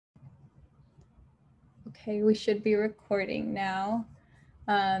Okay, we should be recording now.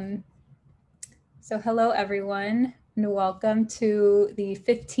 So hello everyone, and welcome to the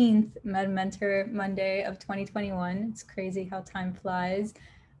 15th Med Mentor Monday of 2021. It's crazy how time flies.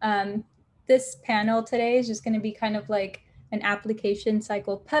 This panel today is just going to be kind of like an application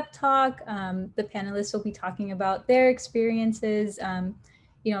cycle pep talk. The panelists will be talking about their experiences,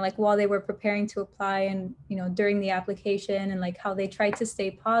 like while they were preparing to apply and, during the application, and like how they tried to stay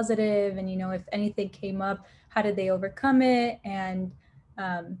positive, and, if anything came up, how did they overcome it, and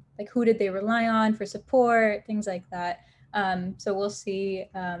like who did they rely on for support, things like that. So we'll see.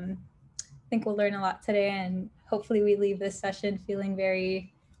 I think we'll learn a lot today, and hopefully we leave this session feeling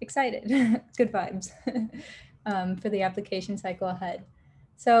very excited. Good vibes for the application cycle ahead.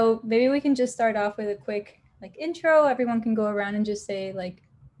 So maybe we can just start off with a quick intro. Everyone can go around and just say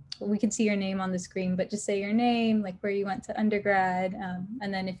we can see your name on the screen, but just say your name, like where you went to undergrad,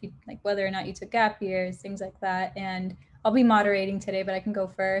 and then if you whether or not you took gap years, things like that. And I'll be moderating today, but I can go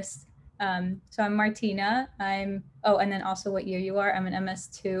first. So I'm Martina. And then also what year you are. I'm an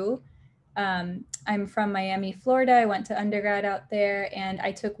MS2. I'm from Miami, Florida. I went to undergrad out there, and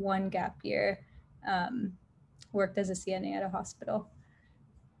I took one gap year, worked as a CNA at a hospital.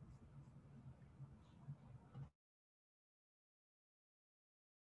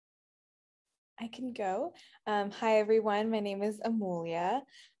 I can go. Hi, everyone. My name is Amelia.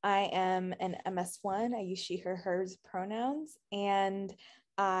 I am an MS1. I use she, her, hers pronouns, and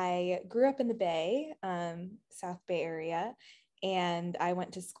I grew up in the Bay, South Bay area, and I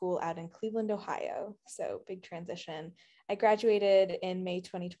went to school out in Cleveland, Ohio. So big transition. I graduated in May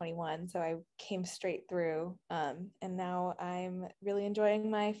 2021, so I came straight through, and now I'm really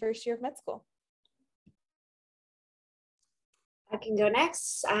enjoying my first year of med school. I can go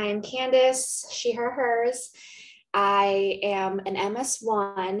next. I'm Candace, she, her, hers. I am an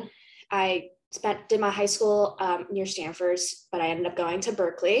MS1. I did my high school near Stanford's, but I ended up going to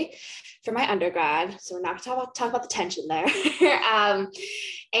Berkeley for my undergrad. So we're not going to talk about the tension there.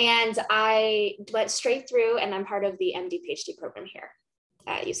 And I went straight through, and I'm part of the MD PhD program here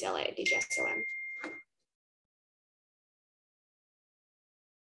at UCLA, DGSOM.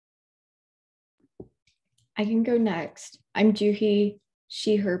 I can go next. I'm Juhi,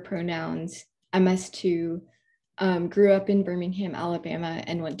 she, her pronouns, MS2, grew up in Birmingham, Alabama,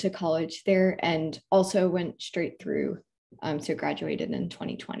 and went to college there, and also went straight through, so graduated in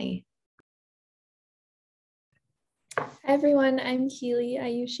 2020. Hi everyone, I'm Keely. I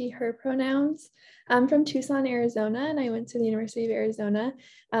use she, her pronouns. I'm from Tucson, Arizona, and I went to the University of Arizona.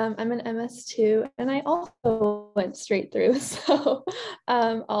 I'm an MS2, and I also went straight through. So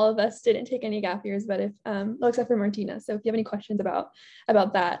all of us didn't take any gap years, but except for Martina. So if you have any questions about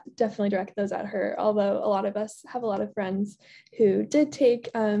that, definitely direct those at her. Although a lot of us have a lot of friends who did take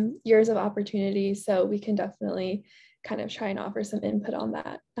years of opportunity, so we can definitely kind of try and offer some input on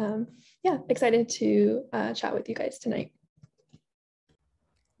that. Yeah, excited to chat with you guys tonight.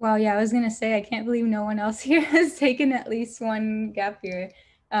 Wow, yeah, I was gonna say, I can't believe no one else here has taken at least one gap year.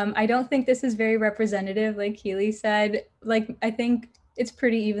 I don't think this is very representative, like Keely said. I think it's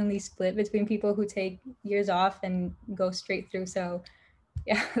pretty evenly split between people who take years off and go straight through. So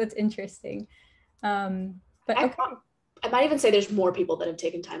yeah, that's interesting. But okay. I might even say there's more people that have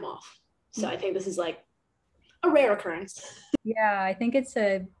taken time off. So I think this is like a rare occurrence. Yeah, I think it's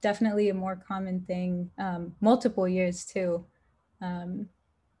definitely a more common thing, multiple years too.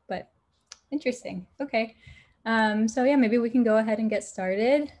 But interesting. Okay. So yeah, maybe we can go ahead and get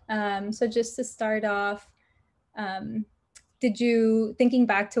started. So just to start off, thinking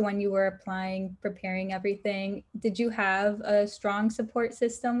back to when you were applying, preparing everything, did you have a strong support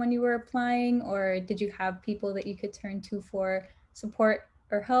system when you were applying, or did you have people that you could turn to for support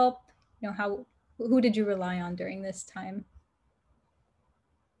or help? Who did you rely on during this time?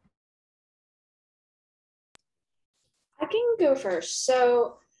 I can go first.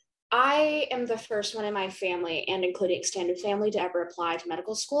 So I am the first one in my family, and including extended family, to ever apply to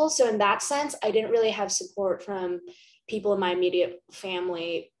medical school. So in that sense, I didn't really have support from people in my immediate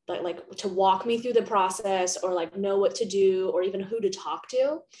family, but like to walk me through the process, or like know what to do, or even who to talk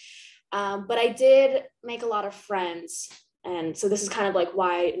to. But I did make a lot of friends. And so this is kind of like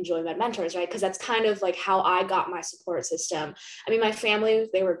why I enjoy Med Mentors, right? Because that's kind of like how I got my support system. I mean, my family,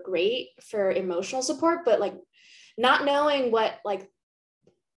 they were great for emotional support, but like not knowing what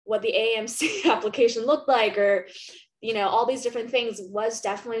the AMC application looked like, or, all these different things was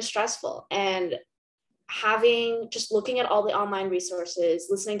definitely stressful. And looking at all the online resources,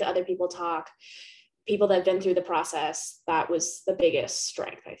 listening to other people talk, people that have been through the process, that was the biggest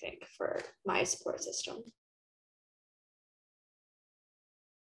strength, I think, for my support system.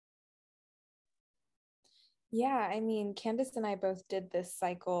 Yeah, I mean, Candace and I both did this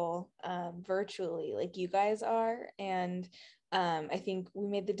cycle virtually, like you guys are. And I think we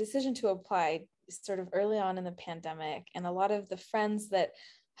made the decision to apply sort of early on in the pandemic. And a lot of the friends that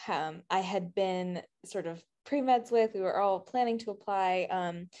I had been sort of pre-meds with, we were all planning to apply.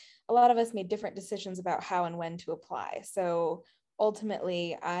 A lot of us made different decisions about how and when to apply. So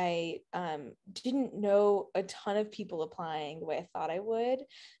ultimately, I didn't know a ton of people applying the way I thought I would.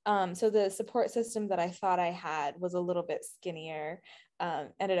 So the support system that I thought I had was a little bit skinnier,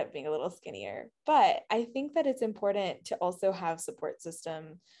 ended up being a little skinnier. But I think that it's important to also have support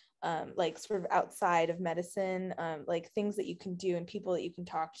system like sort of outside of medicine, like things that you can do and people that you can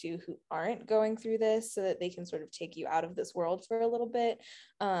talk to who aren't going through this so that they can sort of take you out of this world for a little bit.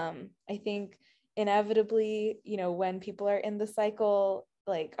 I think inevitably, you know, when people are in the cycle,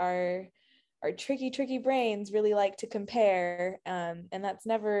 like our tricky brains really like to compare, and that's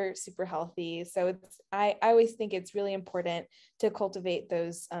never super healthy. So I always think it's really important to cultivate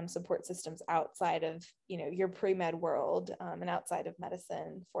those support systems outside of, you know, your pre-med world, and outside of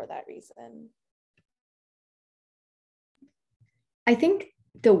medicine for that reason. I think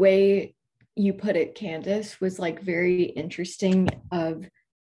the way you put it, Candace, was like very interesting of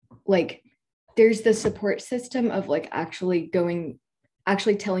like, there's the support system of like actually telling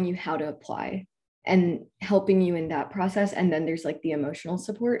you how to apply and helping you in that process. And then there's like the emotional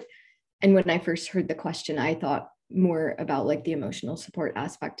support. And when I first heard the question, I thought more about like the emotional support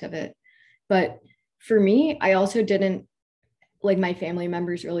aspect of it. But for me, I also didn't, like, my family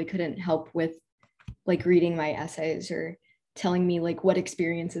members really couldn't help with like reading my essays or telling me like what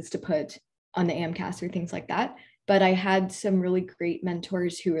experiences to put on the AMCAS or things like that. But I had some really great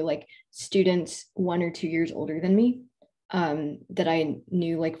mentors who were like students 1 or 2 years older than me, that I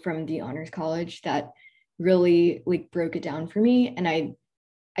knew like from the honors college, that really like broke it down for me. And I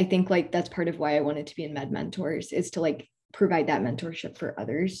think like that's part of why I wanted to be in Med Mentors, is to like provide that mentorship for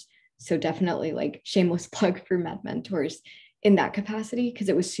others. So definitely like shameless plug for Med Mentors in that capacity, because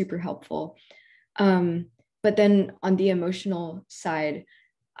it was super helpful. But then on the emotional side,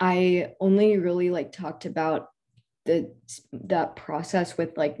 I only really like talked about that process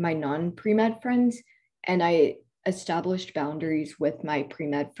with like my non-pre-med friends, and I established boundaries with my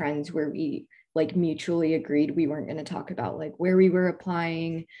pre-med friends where we like mutually agreed we weren't going to talk about like where we were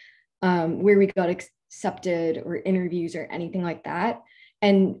applying, where we got accepted or interviews or anything like that.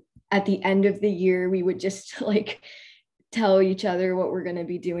 And at the end of the year, we would just like tell each other what we're going to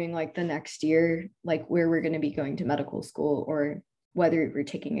be doing like the next year, like where we're going to be going to medical school or whether we're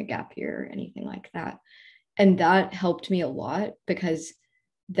taking a gap year or anything like that. And that helped me a lot, because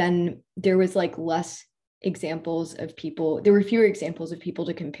then there was like less examples of people, there were fewer examples of people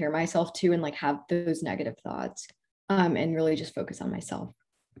to compare myself to and like have those negative thoughts, and really just focus on myself.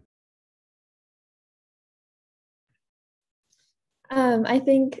 I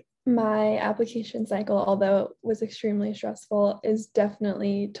think my application cycle, although it was extremely stressful, is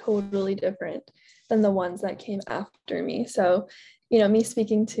definitely totally different than the ones that came after me. So, you know, me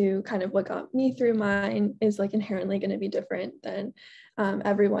speaking to kind of what got me through mine is like inherently going to be different than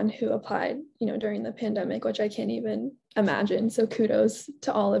everyone who applied, you know, during the pandemic, which I can't even imagine. So kudos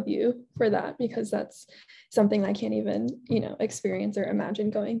to all of you for that, because that's something I can't even, you know, experience or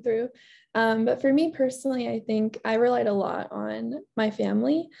imagine going through. But for me personally, I think I relied a lot on my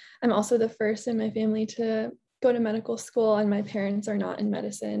family. I'm also the first in my family to go to medical school, and my parents are not in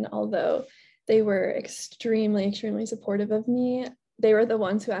medicine, although they were extremely supportive of me. They were the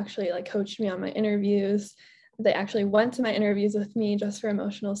ones who actually like coached me on my interviews. They actually went to my interviews with me just for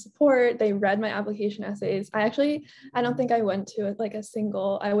emotional support. They read my application essays. I don't think I went to like a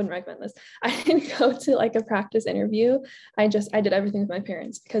single, I wouldn't recommend this. I didn't go to like a practice interview. I did everything with my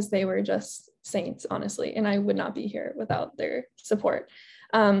parents, because they were just saints, honestly. And I would not be here without their support.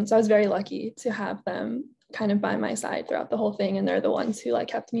 So I was very lucky to have them kind of by my side throughout the whole thing. And they're the ones who like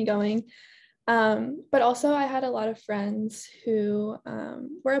kept me going. But also I had a lot of friends who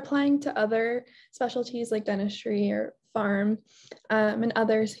were applying to other specialties like dentistry or pharm, and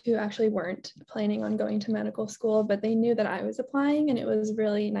others who actually weren't planning on going to medical school, but they knew that I was applying, and it was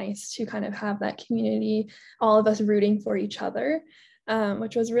really nice to kind of have that community, all of us rooting for each other,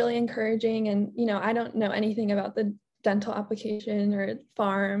 which was really encouraging. And, you know, I don't know anything about the dental application or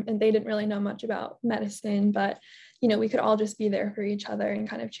pharm, and they didn't really know much about medicine, but you know, we could all just be there for each other and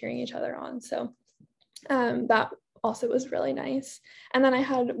kind of cheering each other on. So that also was really nice. And then I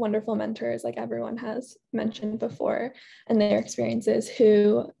had wonderful mentors, like everyone has mentioned before, and their experiences,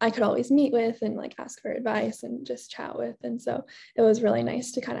 who I could always meet with and like ask for advice and just chat with. And so it was really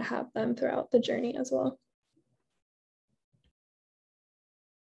nice to kind of have them throughout the journey as well.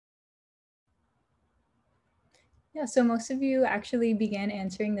 Yeah, so most of you actually began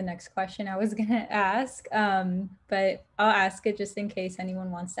answering the next question I was gonna ask, but I'll ask it just in case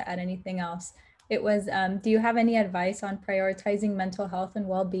anyone wants to add anything else. It was, do you have any advice on prioritizing mental health and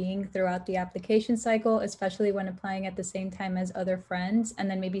well-being throughout the application cycle, especially when applying at the same time as other friends? And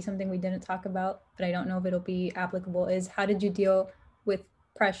then maybe something we didn't talk about, but I don't know if it'll be applicable, is how did you deal with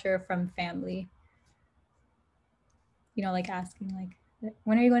pressure from family? You know, like asking like,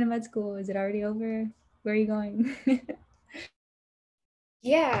 when are you going to med school? Is it already over? Where are you going?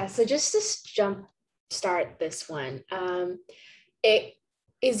 Yeah, so just to jump start this one, it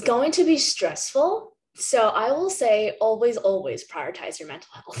is going to be stressful. So I will say always, always prioritize your mental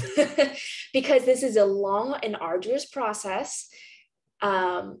health because this is a long and arduous process.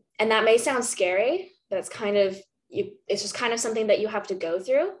 And that may sound scary, but it's kind of it's just kind of something that you have to go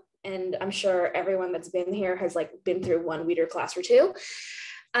through. And I'm sure everyone that's been here has like been through one weeder class or two.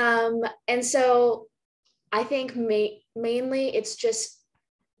 And so I think mainly it's just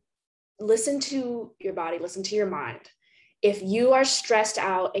listen to your body, listen to your mind. If you are stressed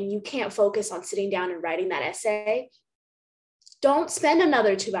out and you can't focus on sitting down and writing that essay, don't spend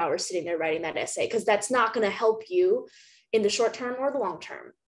another 2 hours sitting there writing that essay because that's not going to help you in the short term or the long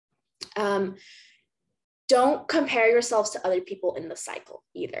term. Don't compare yourselves to other people in the cycle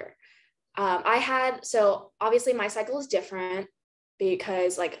either. So obviously my cycle is different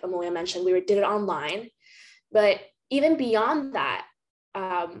because like Amelia mentioned, we did it online, but even beyond that,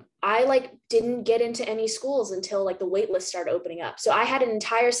 I like didn't get into any schools until like the wait list started opening up. So I had an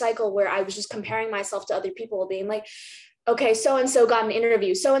entire cycle where I was just comparing myself to other people, being like, okay, so-and-so got an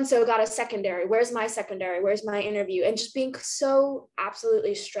interview, so-and-so got a secondary, where's my secondary, where's my interview, and just being so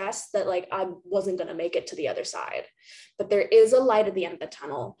absolutely stressed that like I wasn't going to make it to the other side. But there is a light at the end of the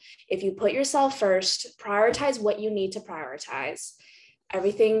tunnel. If you put yourself first, prioritize what you need to prioritize,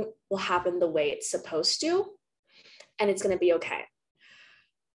 everything will happen the way it's supposed to, and it's going to be okay.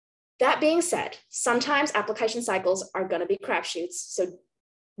 That being said, sometimes application cycles are going to be crapshoots. So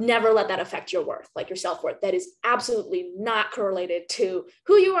never let that affect your worth, like your self-worth. That is absolutely not correlated to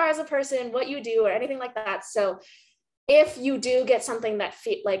who you are as a person, what you do, or anything like that. So if you do get something that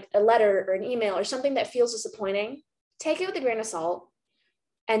like a letter or an email or something that feels disappointing, take it with a grain of salt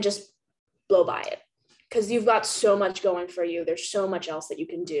and just blow by it because you've got so much going for you. There's so much else that you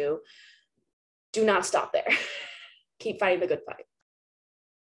can do. Do not stop there. Keep fighting the good fight.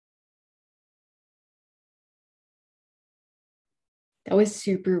 That was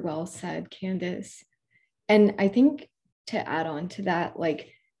super well said, Candace. And I think to add on to that,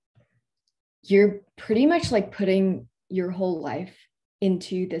 like you're pretty much like putting your whole life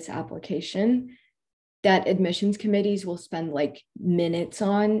into this application that admissions committees will spend like minutes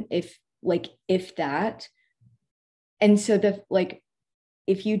on, if that. And so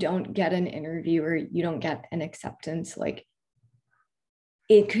if you don't get an interview or you don't get an acceptance, like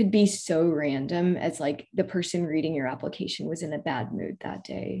it could be so random as like the person reading your application was in a bad mood that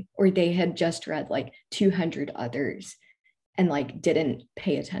day, or they had just read like 200 others and like didn't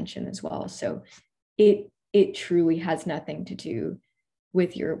pay attention as well. So it truly has nothing to do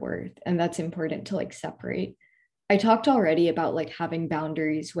with your worth. And that's important to like separate. I talked already about like having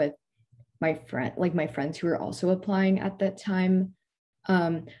boundaries with my friends who were also applying at that time.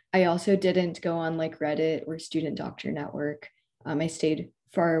 I also didn't go on like Reddit or Student Doctor Network. I stayed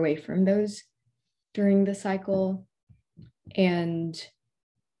far away from those during the cycle. And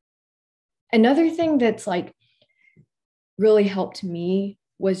another thing that's like really helped me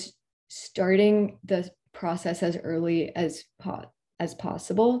was starting the process as early as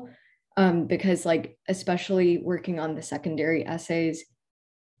possible, because like especially working on the secondary essays,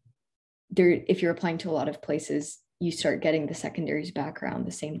 if you're applying to a lot of places, you start getting the secondaries back around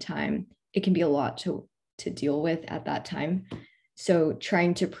the same time. It can be a lot to deal with at that time. So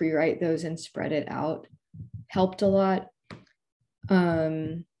trying to pre-write those and spread it out helped a lot.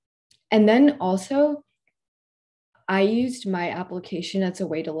 And then also, I used my application as a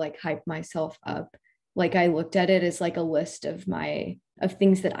way to like hype myself up. Like I looked at it as like a list of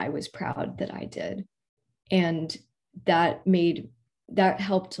things that I was proud that I did. And that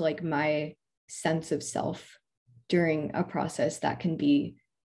helped like my sense of self during a process that can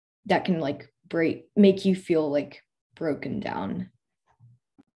like make you feel like broken down.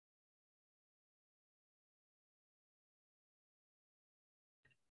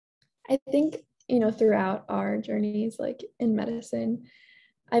 I think, throughout our journeys, like in medicine,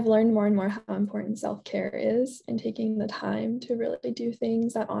 I've learned more and more how important self-care is, and taking the time to really do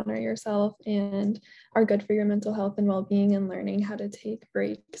things that honor yourself and are good for your mental health and well-being, and learning how to take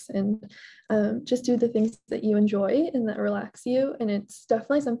breaks and just do the things that you enjoy and that relax you. And it's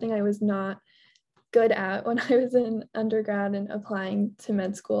definitely something I was not good at when I was in undergrad and applying to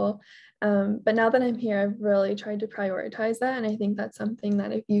med school. But now that I'm here, I've really tried to prioritize that. And I think that's something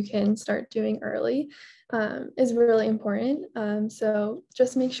that if you can start doing early, is really important. So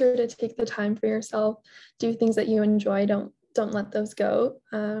just make sure to take the time for yourself, do things that you enjoy. Don't let those go,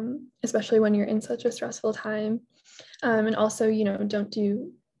 especially when you're in such a stressful time. And also, don't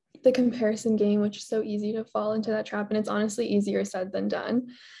do the comparison game, which is so easy to fall into that trap. And it's honestly easier said than done.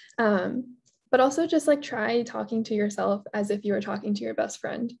 But also just like try talking to yourself as if you were talking to your best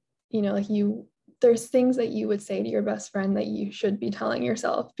friend. There's things that you would say to your best friend that you should be telling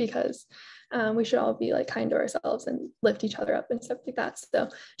yourself, because we should all be like kind to ourselves and lift each other up and stuff like that. So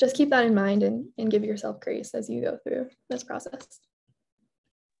just keep that in mind and give yourself grace as you go through this process.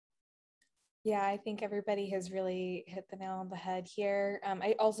 Yeah, I think everybody has really hit the nail on the head here.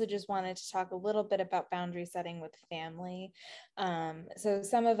 I also just wanted to talk a little bit about boundary setting with family. So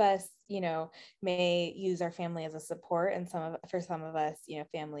some of us, may use our family as a support, and for some of us,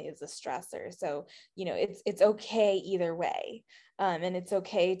 family is a stressor. So, it's okay either way. And it's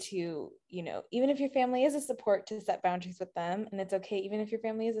okay to, even if your family is a support, to set boundaries with them. And it's okay, even if your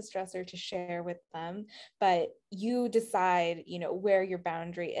family is a stressor, to share with them. But you decide, where your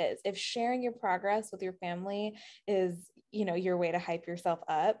boundary is. If sharing your progress with your family is, your way to hype yourself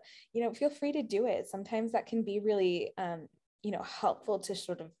up, feel free to do it. Sometimes that can be really, helpful to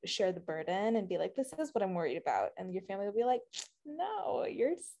sort of share the burden and be like, this is what I'm worried about. And your family will be like, no,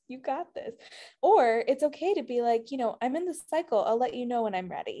 you got this. Or it's okay to be like, I'm in this cycle. I'll let you know when I'm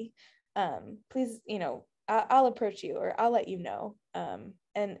ready. Please, I'll approach you, or I'll let you know.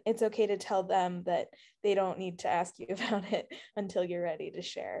 And it's okay to tell them that they don't need to ask you about it until you're ready to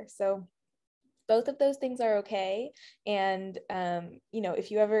share. So both of those things are okay. And, if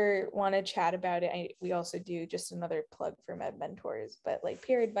you ever want to chat about it, we also do, just another plug for Med Mentors, but like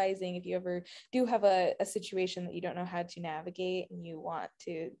peer advising, if you ever do have a situation that you don't know how to navigate and you want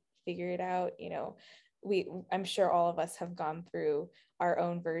to figure it out, I'm sure all of us have gone through our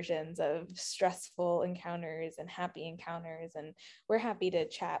own versions of stressful encounters and happy encounters. And we're happy to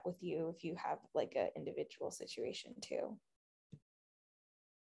chat with you if you have like an individual situation too.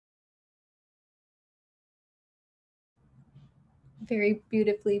 Very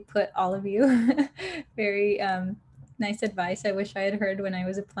beautifully put, all of you. Very nice advice. I wish I had heard when I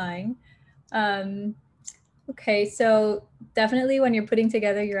was applying. Okay, so definitely when you're putting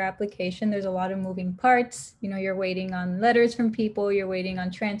together your application, there's a lot of moving parts. You're waiting on letters from people, you're waiting on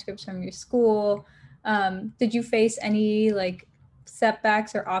transcripts from your school. Did you face any like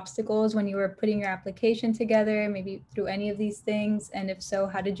setbacks or obstacles when you were putting your application together, maybe through any of these things? And if so,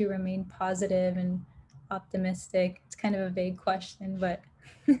 how did you remain positive and optimistic? It's kind of a vague question, but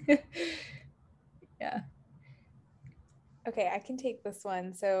yeah. Okay, I can take this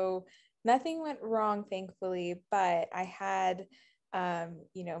one. So nothing went wrong, thankfully, but I had,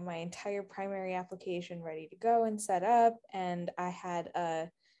 my entire primary application ready to go and set up, and I had a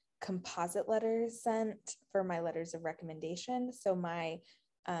composite letter sent for my letters of recommendation. So my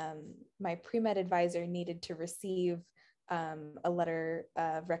pre-med advisor needed to receive a letter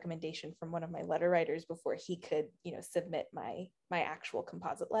of recommendation from one of my letter writers before he could, submit my actual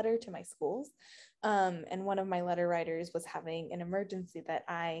composite letter to my schools. And one of my letter writers was having an emergency that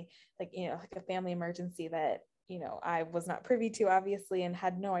like a family emergency that, I was not privy to, obviously, and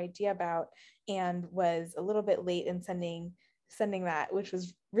had no idea about, and was a little bit late in sending that, which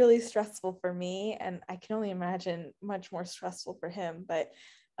was really stressful for me. And I can only imagine much more stressful for him. But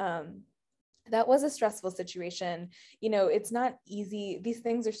that was a stressful situation. It's not easy. These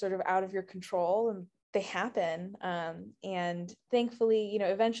things are sort of out of your control, and they happen. And thankfully,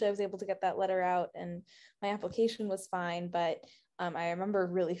 eventually I was able to get that letter out and my application was fine. But I remember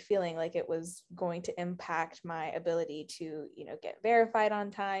really feeling like it was going to impact my ability to, get verified on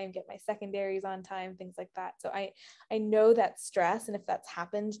time, get my secondaries on time, things like that. So I know that stress, and if that's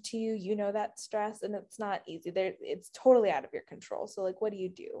happened to you, that stress, and it's not easy. It's totally out of your control. So like, what do you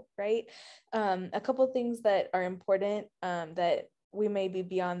do, right? A couple of things that are important that we may be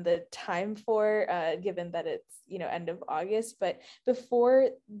beyond the time for, given that it's, end of August, but before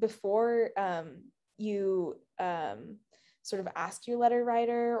you sort of ask your letter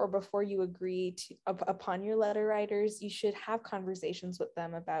writer, or before you agree to upon your letter writers, you should have conversations with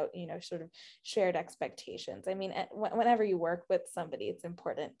them about, sort of shared expectations. I mean, whenever you work with somebody, it's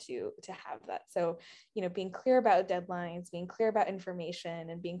important to have that. So, being clear about deadlines, being clear about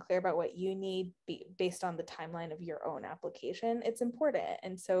information, and being clear about what you need based on the timeline of your own application, it's important.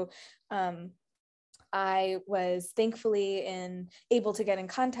 And so, I was thankfully able to get in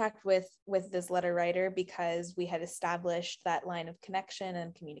contact with this letter writer because we had established that line of connection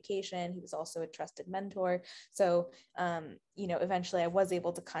and communication. He was also a trusted mentor. So, eventually I was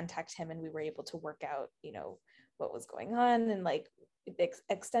able to contact him and we were able to work out, what was going on and like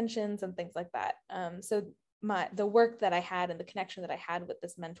extensions and things like that. So the work that I had and the connection that I had with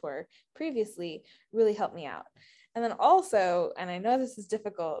this mentor previously really helped me out. And then also, and I know this is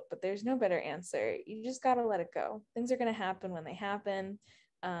difficult, but there's no better answer. You just got to let it go. Things are going to happen when they happen.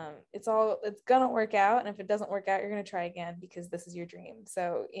 It's going to work out. And if it doesn't work out, you're going to try again because this is your dream.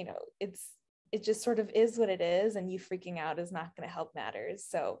 So, it just sort of is what it is. And you freaking out is not going to help matters.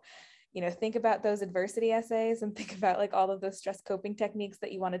 So, think about those adversity essays and think about like all of those stress coping techniques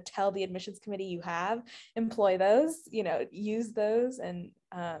that you want to tell the admissions committee you have, employ those, use those and,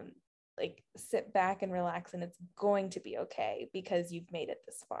 like sit back and relax, and it's going to be okay because you've made it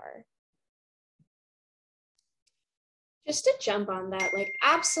this far. Just to jump on that, like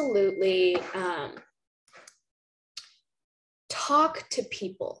absolutely talk to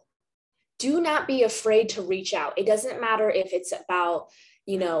people. Do not be afraid to reach out. It doesn't matter if it's about,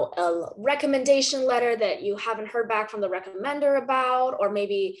 a recommendation letter that you haven't heard back from the recommender about, or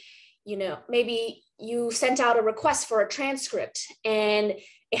maybe you sent out a request for a transcript and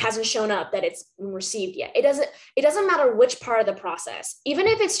it hasn't shown up that it's been received yet. It doesn't matter which part of the process, even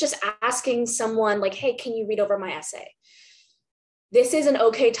if it's just asking someone like, hey, can you read over my essay? This is an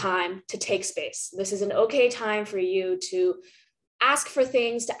okay time to take space. This is an okay time for you to ask for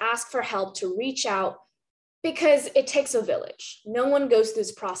things, to ask for help, to reach out, because it takes a village. No one goes through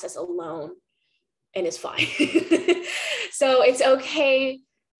this process alone and is fine. So it's okay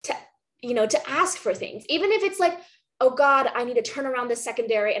to ask for things, even if it's like, oh God, I need to turn around this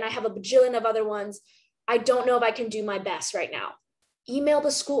secondary and I have a bajillion of other ones. I don't know if I can do my best right now. Email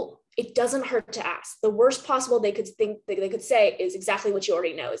the school. It doesn't hurt to ask. The worst possible they could say is exactly what you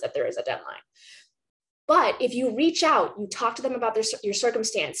already know, is that there is a deadline. But if you reach out, you talk to them about your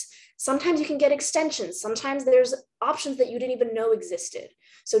circumstance, sometimes you can get extensions. Sometimes there's options that you didn't even know existed.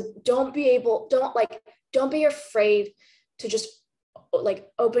 So don't be afraid to just like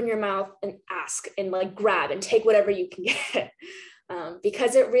open your mouth and ask and like grab and take whatever you can get.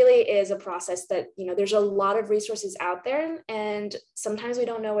 Because it really is a process that, there's a lot of resources out there and sometimes we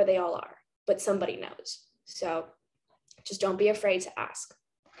don't know where they all are, but somebody knows. So just don't be afraid to ask.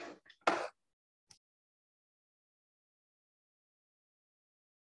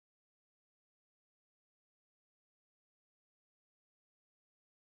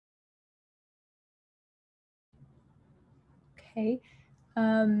 Okay.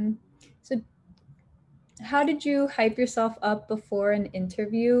 So how did you hype yourself up before an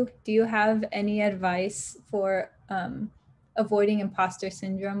interview? Do you have any advice for avoiding imposter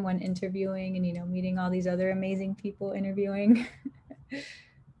syndrome when interviewing and, meeting all these other amazing people interviewing?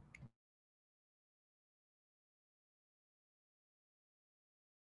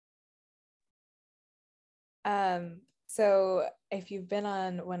 So if you've been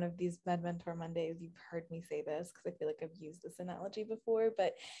on one of these Med Mentor Mondays, you've heard me say this because I feel like I've used this analogy before,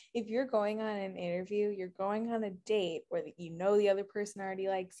 but if you're going on an interview, you're going on a date where the other person already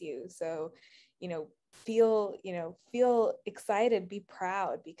likes you. So, feel excited, be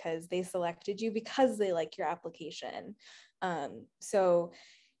proud because they selected you because they like your application. So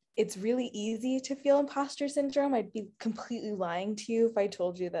it's really easy to feel imposter syndrome. I'd be completely lying to you if I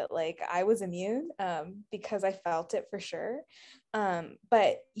told you that like I was immune because I felt it for sure.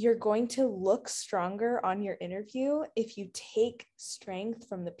 But you're going to look stronger on your interview if you take strength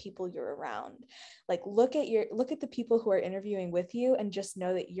from the people you're around. Like look at the people who are interviewing with you and just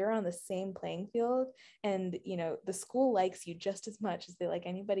know that you're on the same playing field, and the school likes you just as much as they like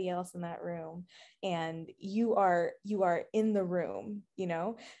anybody else in that room, and you are in the room,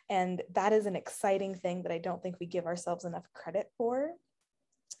 and that is an exciting thing that I don't think we give ourselves enough credit for.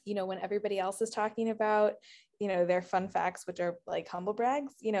 When everybody else is talking about their fun facts, which are like humble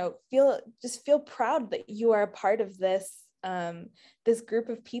brags, feel proud that you are a part of this this group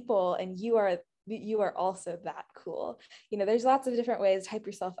of people, and you are also that cool. There's lots of different ways to hype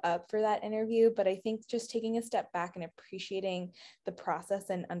yourself up for that interview, but I think just taking a step back and appreciating the process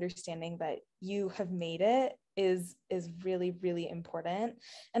and understanding that you have made it is really, really important.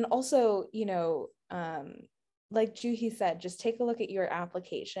 And also, like Juhi said, just take a look at your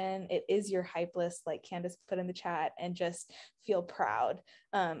application. It is your hype list, like Candace put in the chat, and just feel proud.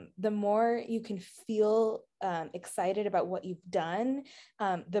 The more you can feel excited about what you've done,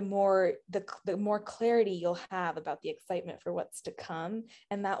 the more clarity you'll have about the excitement for what's to come.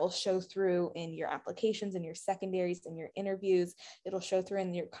 And that will show through in your applications, in your secondaries, in your interviews. It'll show through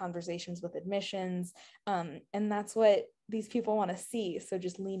in your conversations with admissions. And that's what these people want to see. So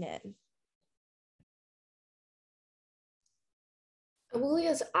just lean in.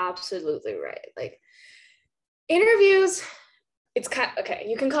 Amelia's absolutely right. Like, interviews, it's kind of, okay,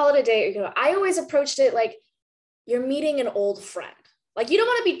 you can call it a date. I always approached it like you're meeting an old friend. Like, you don't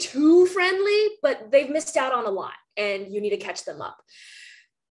want to be too friendly, but they've missed out on a lot and you need to catch them up.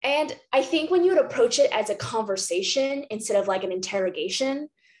 And I think when you would approach it as a conversation instead of like an interrogation,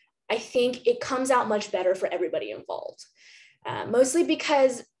 I think it comes out much better for everybody involved. Mostly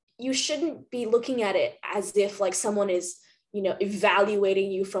because you shouldn't be looking at it as if like someone is,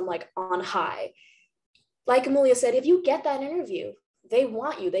 evaluating you from like on high. Like Amelia said, if you get that interview, they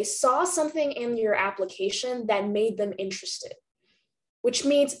want you. They saw something in your application that made them interested, which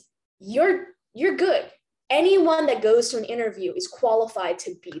means you're good. Anyone that goes to an interview is qualified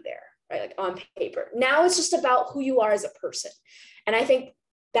to be there, right? Like on paper. Now it's just about who you are as a person. And I think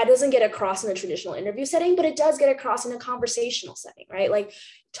that doesn't get across in a traditional interview setting, but it does get across in a conversational setting, right? Like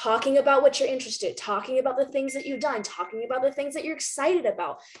talking about what you're interested, talking about the things that you've done, talking about the things that you're excited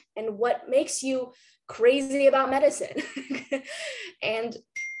about, and what makes you crazy about medicine. And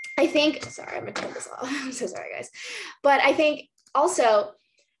I think, sorry, I'm gonna turn this off. I'm so sorry, guys. But I think also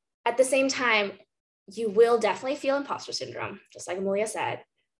at the same time, you will definitely feel imposter syndrome, just like Amelia said.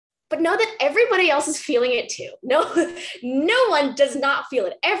 But know that everybody else is feeling it too. No one does not feel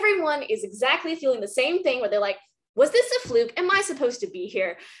it. Everyone is exactly feeling the same thing where they're like, was this a fluke? Am I supposed to be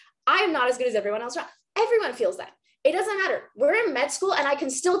here? I am not as good as everyone else. Everyone feels that. It doesn't matter. We're in med school and I can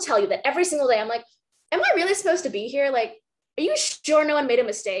still tell you that every single day I'm like, am I really supposed to be here? Like, are you sure no one made a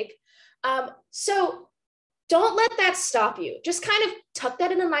mistake? So don't let that stop you. Just kind of tuck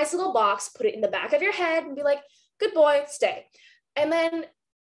that in a nice little box, put it in the back of your head and be like, good boy, stay. And then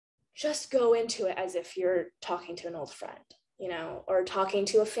just go into it as if you're talking to an old friend, or talking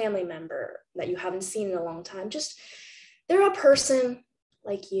to a family member that you haven't seen in a long time. Just, they're a person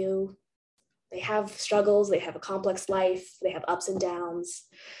like you. They have struggles, they have a complex life, they have ups and downs.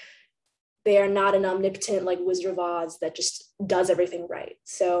 They are not an omnipotent like Wizard of Oz that just does everything right.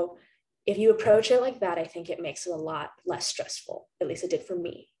 So if you approach it like that, I think it makes it a lot less stressful. At least it did for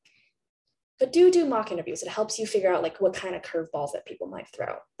me. But do mock interviews. It helps you figure out like what kind of curveballs that people might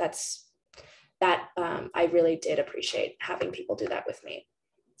throw. I really did appreciate having people do that with me.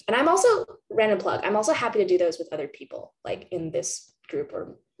 And I'm also, random plug, I'm also happy to do those with other people, like in this group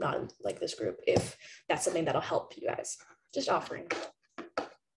or not in like this group, if that's something that'll help you guys. Just offering.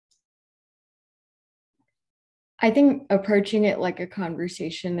 I think approaching it like a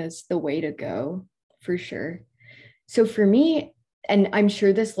conversation is the way to go, for sure. So for me, and I'm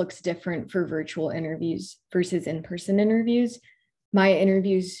sure this looks different for virtual interviews versus in-person interviews, my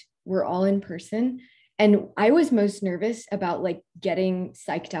interviews were all in person. And I was most nervous about like getting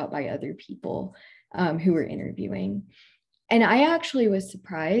psyched out by other people who were interviewing. And I actually was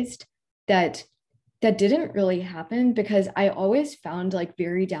surprised that that didn't really happen, because I always found like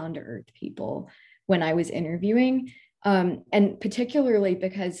very down to earth people when I was interviewing. And particularly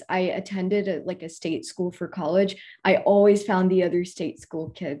because I attended a state school for college, I always found the other state school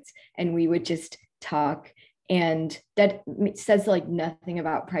kids and we would just talk. And that says like nothing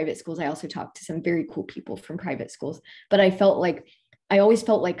about private schools. I also talked to some very cool people from private schools, but I always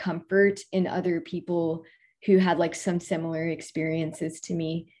felt like comfort in other people who had like some similar experiences to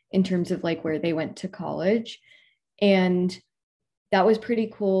me in terms of like where they went to college. And that was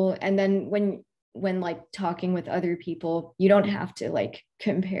pretty cool. And then when like talking with other people, you don't have to like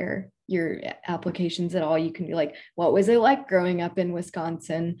compare your applications at all. You can be like, what was it like growing up in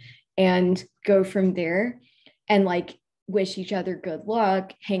Wisconsin, and go from there and like wish each other good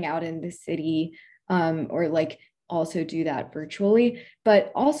luck, hang out in the city, or like also do that virtually.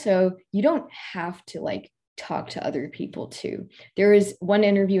 But also you don't have to like talk to other people too. There was one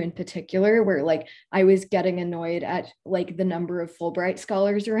interview in particular where like I was getting annoyed at like the number of Fulbright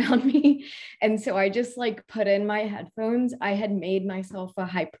scholars around me. And so I just like put in my headphones. I had made myself a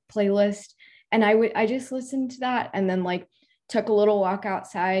hype playlist and I just listened to that and then like took a little walk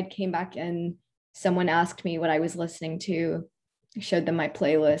outside, came back in. Someone asked me what I was listening to. I showed them my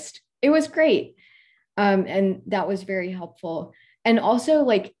playlist. It was great. And that was very helpful. And also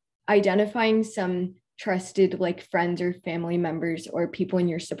like identifying some trusted like friends or family members or people in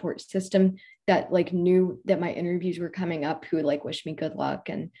your support system that like knew that my interviews were coming up, who would like wish me good luck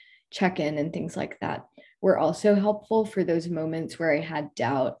and check in and things like that, were also helpful for those moments where I had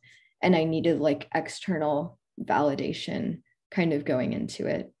doubt and I needed like external validation kind of going into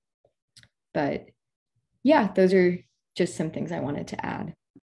it. But yeah, those are just some things I wanted to add.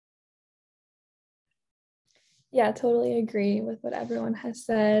 Yeah, totally agree with what everyone has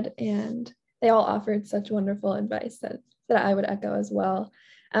said. And they all offered such wonderful advice that I would echo as well.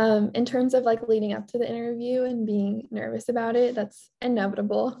 In terms of like leading up to the interview and being nervous about it, that's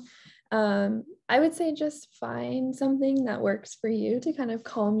inevitable. I would say just find something that works for you to kind of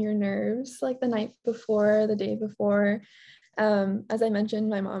calm your nerves, like the night before, the day before. As I mentioned,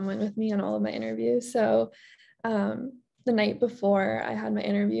 my mom went with me on all of my interviews. So the night before I had my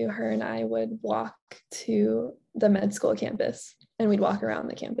interview, her and I would walk to the med school campus and we'd walk around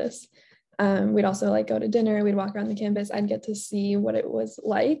the campus. We'd also like go to dinner, we'd walk around the campus. I'd get to see what it was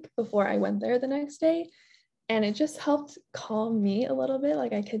like before I went there the next day. And it just helped calm me a little bit.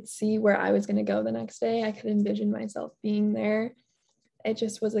 Like I could see where I was going to go the next day. I could envision myself being there. It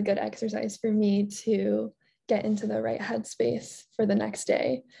just was a good exercise for me to get into the right headspace for the next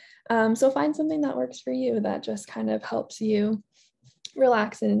day. So find something that works for you that just kind of helps you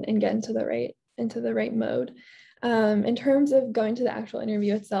relax and get into the right mode. In terms of going to the actual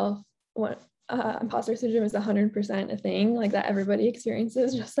interview itself, what imposter syndrome is 100% a thing like that everybody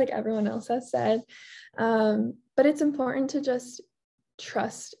experiences, just like everyone else has said. But it's important to just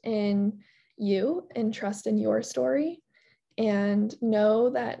trust in you and trust in your story and know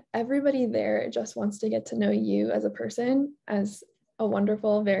that everybody there just wants to get to know you as a person, as a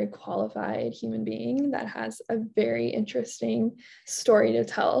wonderful, very qualified human being that has a very interesting story to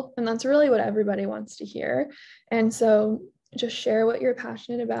tell. And that's really what everybody wants to hear. And so just share what you're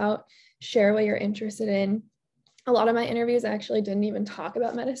passionate about, share what you're interested in. A lot of my interviews actually didn't even talk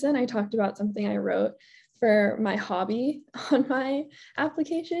about medicine. I talked about something I wrote for my hobby on my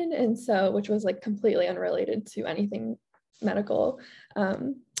application. And so, which was like completely unrelated to anything medical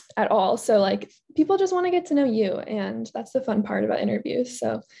at all. So like people just want to get to know you, and that's the fun part about interviews.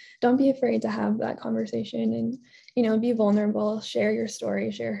 So don't be afraid to have that conversation and, you know, be vulnerable, share your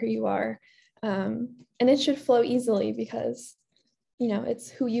story, share who you are. And it should flow easily because, you know, it's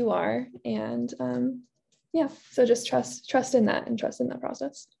who you are. And yeah, so just trust in that and trust in that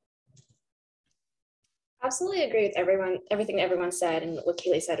process. Absolutely agree with everything everyone said, and what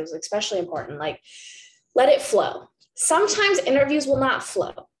Kaylee said was especially important. Like, let it flow. Sometimes interviews will not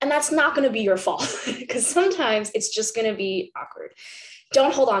flow, and that's not going to be your fault because sometimes it's just going to be awkward.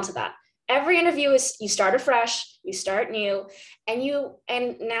 Don't hold on to that. Every interview is, you start afresh, you start new,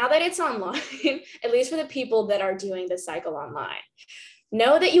 and now that it's online, at least for the people that are doing the cycle online,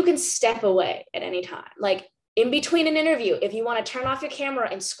 know that you can step away at any time. Like in between an interview, if you want to turn off your camera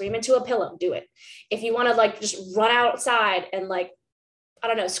and scream into a pillow, do it. If you want to like just run outside and like, I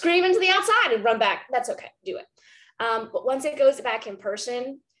don't know, scream into the outside and run back, that's okay, do it. But once it goes back in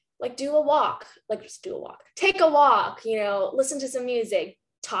person, like do a walk, like just do a walk, take a walk, you know, listen to some music,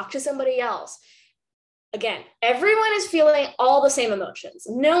 talk to somebody else. Again, everyone is feeling all the same emotions.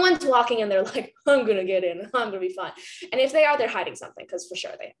 No one's walking in there like, I'm going to get in, I'm going to be fine. And if they are, they're hiding something because for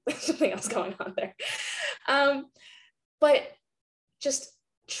sure there's something else going on there. But just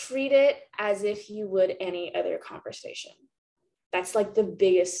treat it as if you would any other conversation. That's like the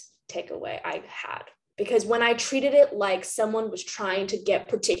biggest takeaway I had. Because when I treated it like someone was trying to get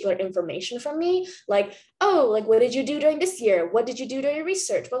particular information from me, like, oh, like, what did you do during this year? What did you do during your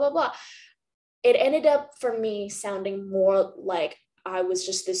research? Blah, blah, blah. It ended up for me sounding more like I was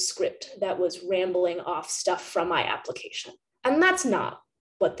just this script that was rambling off stuff from my application. And that's not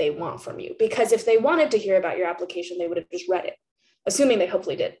what they want from you. Because if they wanted to hear about your application, they would have just read it, assuming they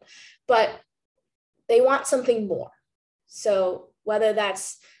hopefully did. But they want something more. So whether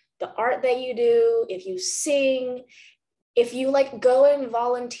that's the art that you do, if you sing, if you like go and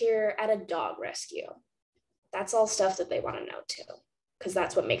volunteer at a dog rescue, that's all stuff that they want to know too, because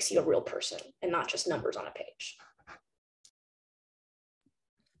that's what makes you a real person and not just numbers on a page.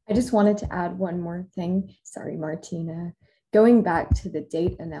 I just wanted to add one more thing. Sorry, Martina. Going back to the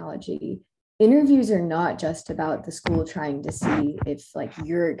date analogy, interviews are not just about the school trying to see if like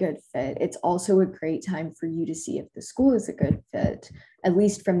you're a good fit. It's also a great time for you to see if the school is a good fit, at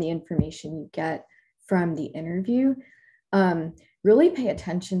least from the information you get from the interview. Really pay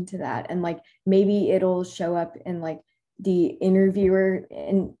attention to that. And like maybe it'll show up in like the interviewer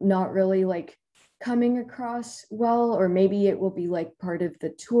and not really like coming across well, or maybe it will be like part of the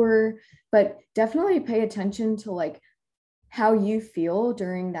tour, but definitely pay attention to like how you feel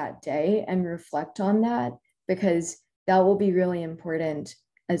during that day and reflect on that, because that will be really important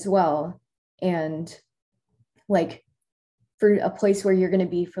as well. And like for a place where you're going to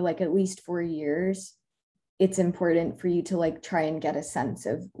be for like at least 4 years, it's important for you to like try and get a sense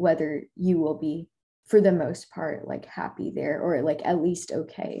of whether you will be, for the most part, like happy there or like at least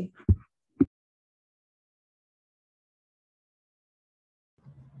okay.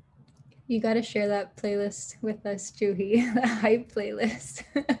 You got to share that playlist with us, Juhi, the hype playlist.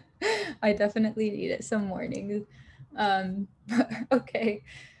 I definitely need it some mornings. Okay.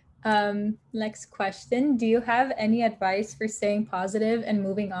 Next question. Do you have any advice for staying positive and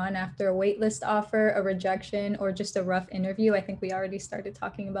moving on after a waitlist offer, a rejection, or just a rough interview? I think we already started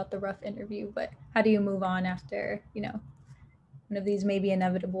talking about the rough interview, but how do you move on after, one of these maybe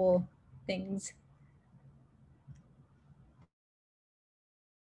inevitable things?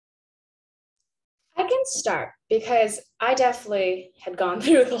 I can start because I definitely had gone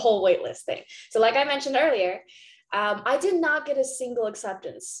through the whole waitlist thing. So, like I mentioned earlier, I did not get a single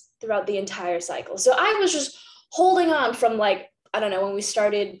acceptance throughout the entire cycle. So I was just holding on from like, I don't know, when we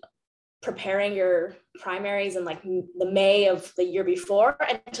started preparing your primaries in like the May of the year before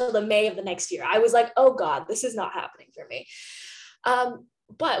until the May of the next year. I was like, oh God, this is not happening for me.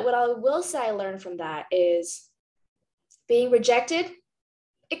 But what I will say I learned from that is being rejected,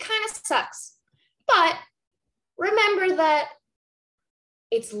 it kind of sucks. But remember that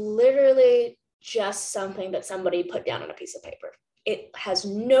it's literally just something that somebody put down on a piece of paper. It has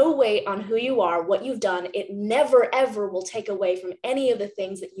no weight on who you are, what you've done. It never, ever will take away from any of the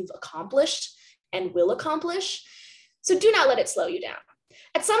things that you've accomplished and will accomplish. So do not let it slow you down.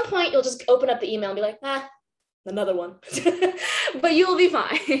 At some point, you'll just open up the email and be like, another one. But you will be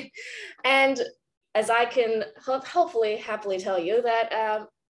fine. And as I can hopefully happily tell you that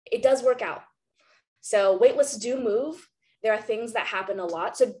it does work out. So waitlists do move. There are things that happen a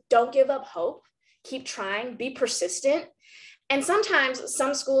lot. So don't give up hope. Keep trying, be persistent. And sometimes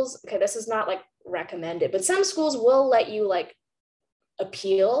some schools, okay, this is not like recommended, but some schools will let you like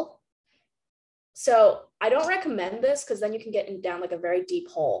appeal. So I don't recommend this because then you can get down like a very deep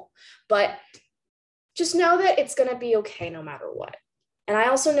hole. But just know that it's going to be okay no matter what. And I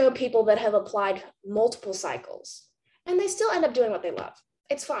also know people that have applied multiple cycles and they still end up doing what they love.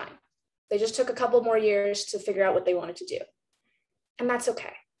 It's fine. They just took a couple more years to figure out what they wanted to do. And that's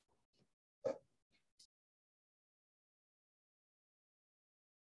okay.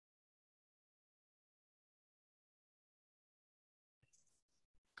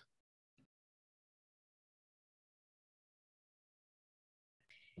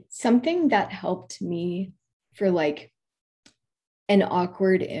 Something that helped me for like an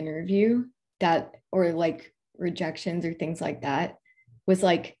awkward interview that, or like rejections or things like that, was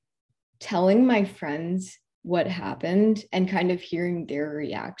like telling my friends what happened and kind of hearing their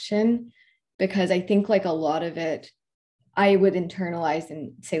reaction. Because I think like a lot of it, I would internalize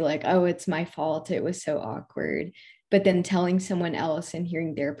and say like, oh, it's my fault. It was so awkward. But then telling someone else and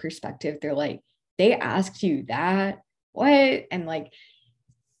hearing their perspective, they're like, they asked you that? What? And like,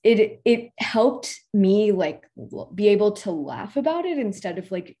 it helped me like be able to laugh about it instead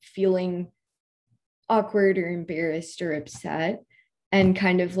of like feeling awkward or embarrassed or upset, and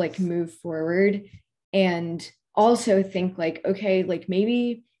kind of like move forward and also think like, okay, like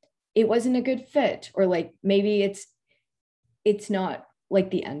maybe it wasn't a good fit, or like maybe it's not like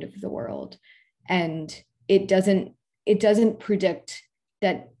the end of the world, and it doesn't predict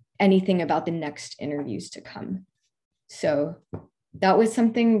that anything about the next interviews to come. So that was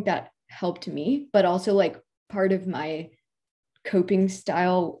something that helped me, but also like part of my coping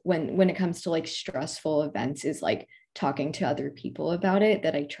style when it comes to like stressful events is like talking to other people about it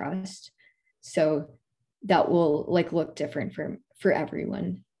that I trust. So that will like look different for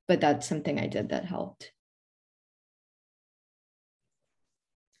everyone, but that's something I did that helped.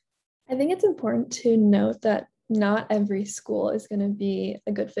 I think it's important to note that not every school is going to be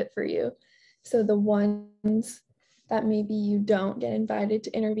a good fit for you. So the ones that maybe you don't get invited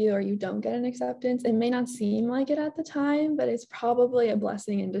to interview or you don't get an acceptance, it may not seem like it at the time, but it's probably a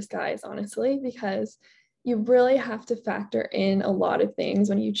blessing in disguise, honestly, because you really have to factor in a lot of things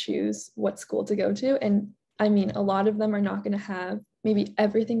when you choose what school to go to. And I mean, a lot of them are not going to have maybe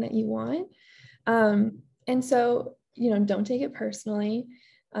everything that you want. And so, don't take it personally.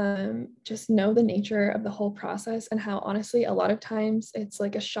 Just know the nature of the whole process and how honestly a lot of times it's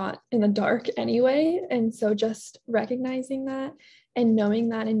like a shot in the dark anyway. And so just recognizing that and knowing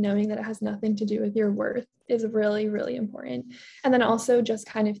that it has nothing to do with your worth is really, really important. And then also just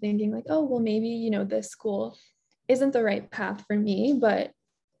kind of thinking like, oh, well, maybe, this school isn't the right path for me, but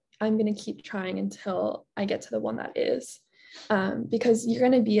I'm going to keep trying until I get to the one that is. because you're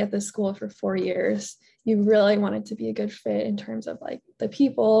going to be at the school for 4 years. You really want it to be a good fit in terms of like the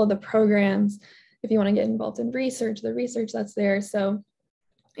people, the programs. If you want to get involved in research, the research that's there. So,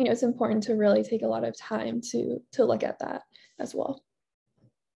 it's important to really take a lot of time to look at that as well.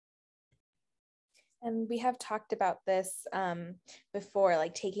 And we have talked about this before,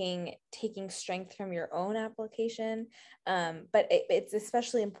 like taking strength from your own application. But it's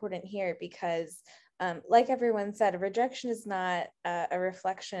especially important here because like everyone said, rejection is not a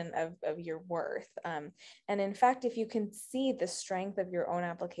reflection of your worth. And in fact, if you can see the strength of your own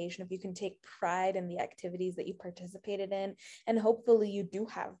application, if you can take pride in the activities that you participated in, and hopefully you do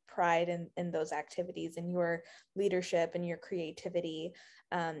have pride in those activities, in your leadership and your creativity,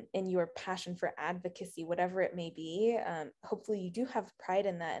 and your passion for advocacy, whatever it may be, hopefully you do have pride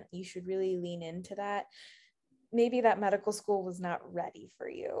in that. You should really lean into that. Maybe that medical school was not ready for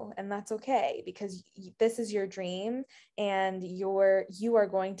you, and that's okay, because this is your dream, and you are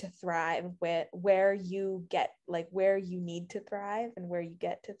going to thrive where you need to thrive and where you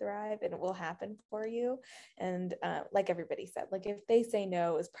get to thrive, and it will happen for you. And like everybody said, like if they say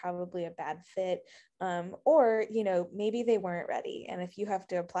no, is probably a bad fit, or maybe they weren't ready, and if you have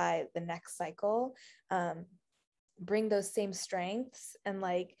to apply the next cycle, bring those same strengths and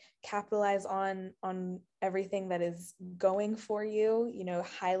like capitalize on everything that is going for you,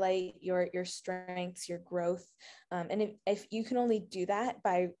 highlight your strengths, your growth. And if you can only do that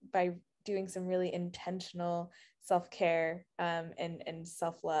by doing some really intentional self-care and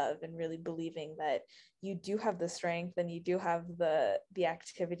self-love, and really believing that you do have the strength and you do have the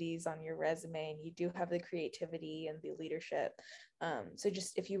activities on your resume, and you do have the creativity and the leadership. So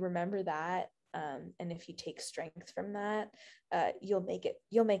just if you remember that, and if you take strength from that, you'll make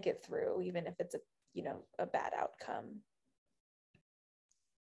it through, even if it's a bad outcome.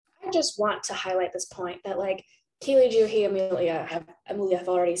 I just want to highlight this point that like Keely, Juhi, Amelia have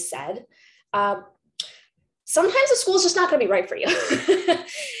already said. Sometimes the school's just not going to be right for you.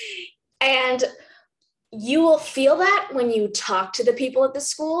 And you will feel that when you talk to the people at the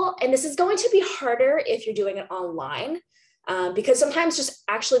school. And this is going to be harder if you're doing it online. Because sometimes just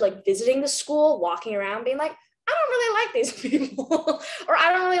actually like visiting the school, walking around, being like, I don't really like these people, or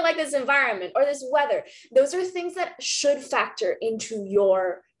I don't really like this environment or this weather. Those are things that should factor into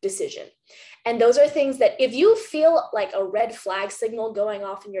your decision. And those are things that if you feel like a red flag signal going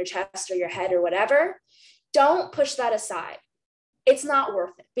off in your chest or your head or whatever, don't push that aside. It's not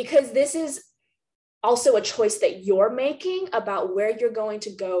worth it, because this is also a choice that you're making about where you're going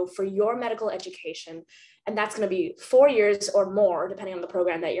to go for your medical education. And that's going to be 4 years or more, depending on the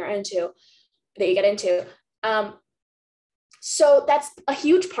program that you get into. So that's a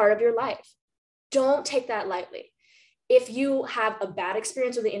huge part of your life. Don't take that lightly. If you have a bad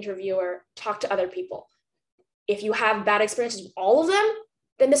experience with the interviewer, talk to other people. If you have bad experiences with all of them,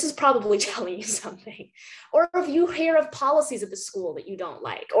 then this is probably telling you something. Or if you hear of policies at the school that you don't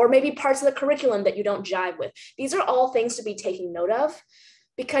like, or maybe parts of the curriculum that you don't jive with, these are all things to be taking note of,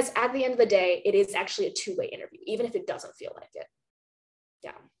 because at the end of the day, it is actually a two-way interview, even if it doesn't feel like it.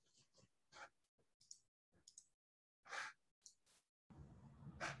 Yeah.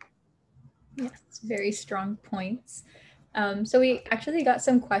 Yes, very strong points. So we actually got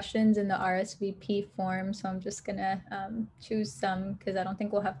some questions in the RSVP form, so I'm just gonna choose some because I don't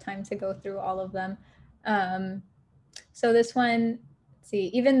think we'll have time to go through all of them. So this one, let's see,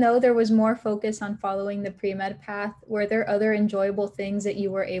 even though there was more focus on following the pre-med path, were there other enjoyable things that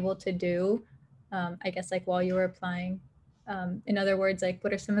you were able to do, I guess like while you were applying? In other words, like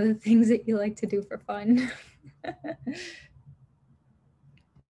what are some of the things that you like to do for fun?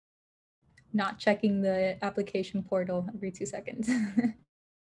 Not checking the application portal every 2 seconds.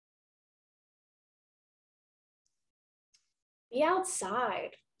 Be outside.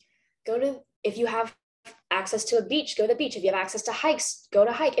 If you have access to a beach, go to the beach. If you have access to hikes, go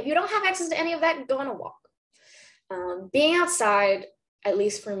to hike. If you don't have access to any of that, go on a walk. Being outside, at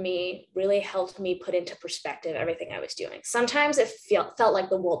least for me, really helped me put into perspective everything I was doing. Sometimes it felt like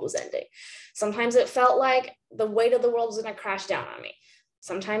the world was ending. Sometimes it felt like the weight of the world was going to crash down on me.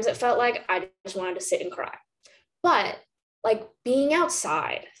 Sometimes it felt like I just wanted to sit and cry. But like being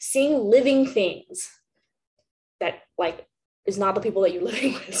outside, seeing living things that like is not the people that you're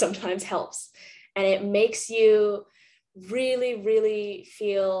living with sometimes helps. And it makes you really, really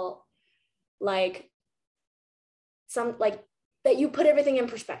feel like that you put everything in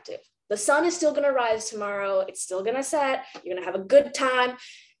perspective. The sun is still going to rise tomorrow. It's still going to set. You're going to have a good time.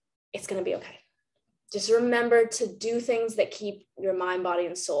 It's going to be okay. Just remember to do things that keep your mind, body,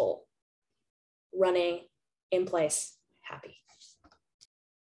 and soul running, in place, happy.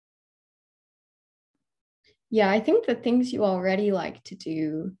 Yeah, I think the things you already like to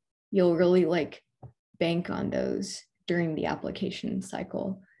do, you'll really like bank on those during the application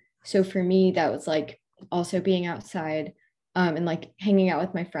cycle. So for me, that was like also being outside and like hanging out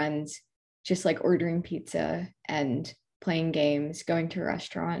with my friends, just like ordering pizza and playing games, going to a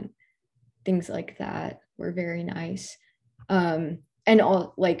restaurant, things like that were very nice. And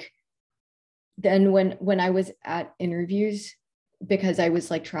all like then when I was at interviews, because I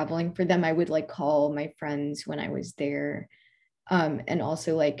was like traveling for them, I would like call my friends when I was there, and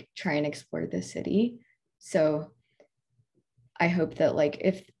also like try and explore the city. So I hope that like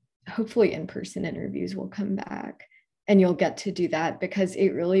if hopefully in-person interviews will come back and you'll get to do that, because it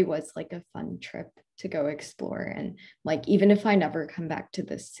really was like a fun trip to go explore. And like even if I never come back to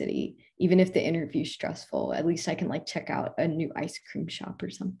this city, even if the interview's stressful, at least I can like check out a new ice cream shop or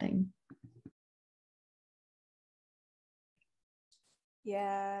something.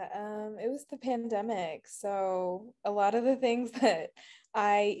 Yeah, it was the pandemic. So a lot of the things that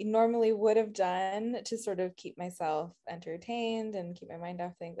I normally would have done to sort of keep myself entertained and keep my mind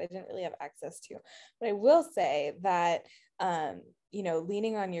off things, I didn't really have access to. But I will say that,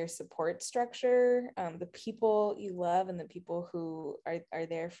 leaning on your support structure, the people you love and the people who are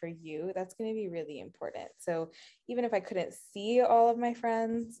there for you, that's going to be really important. So even if I couldn't see all of my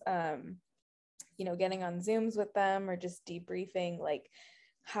friends, getting on Zooms with them or just debriefing like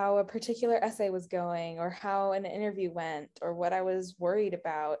how a particular essay was going or how an interview went or what I was worried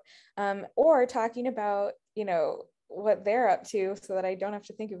about, or talking about, what they're up to so that I don't have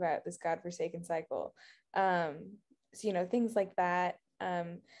to think about this godforsaken cycle. Things like that.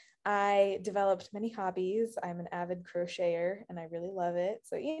 I developed many hobbies. I'm an avid crocheter and I really love it.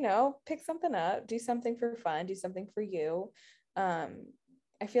 So, pick something up, do something for fun, do something for you.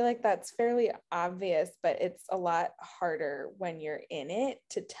 I feel like that's fairly obvious, but it's a lot harder when you're in it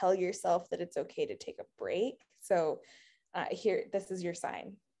to tell yourself that it's okay to take a break. So this is your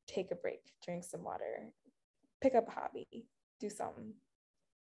sign. Take a break, drink some water, pick up a hobby, do something.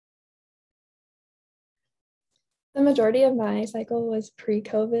 The majority of my cycle was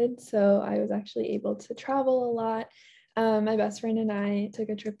pre-COVID, so I was actually able to travel a lot. My best friend and I took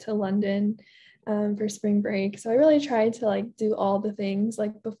a trip to London for spring break. So I really tried to like do all the things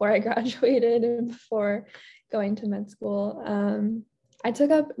like before I graduated and before going to med school. I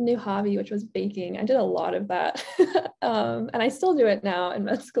took up a new hobby, which was baking. I did a lot of that. And I still do it now in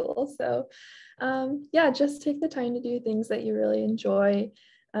med school. So just take the time to do things that you really enjoy,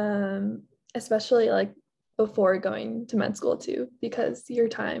 especially like before going to med school too, because your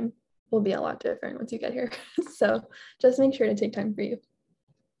time will be a lot different once you get here. So just make sure to take time for you.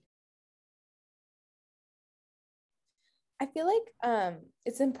 I feel like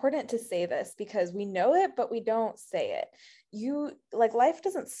it's important to say this because we know it, but we don't say it. Life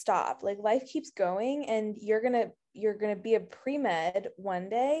doesn't stop. Like life keeps going, and you're gonna be a pre-med one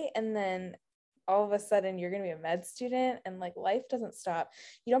day, and then all of a sudden you're gonna be a med student, and like life doesn't stop.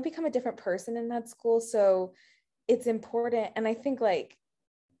 You don't become a different person in med school, so it's important. And I think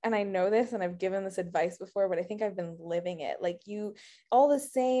and I know this, and I've given this advice before, but I think I've been living it. Like all the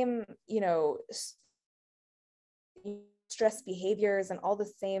same, stress behaviors and all the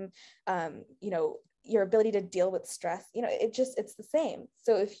same, your ability to deal with stress, it's the same.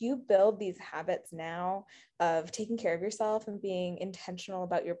 So if you build these habits now of taking care of yourself and being intentional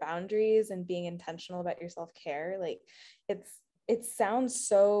about your boundaries and being intentional about your self-care, like it sounds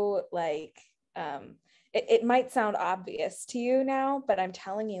so like, it might sound obvious to you now, but I'm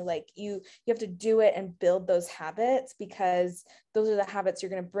telling you, like you have to do it and build those habits, because those are the habits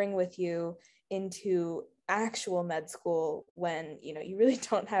you're going to bring with you into actual med school when you really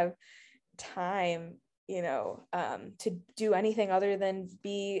don't have time to do anything other than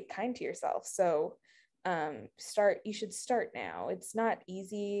be kind to yourself. So you should start now. It's not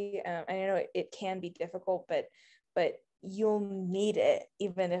easy. I know it can be difficult, but you'll need it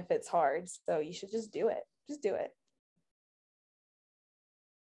even if it's hard. So you should just do it.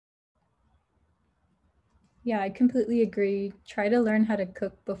 Yeah, I completely agree. Try to learn how to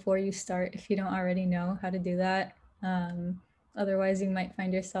cook before you start if you don't already know how to do that. Otherwise, you might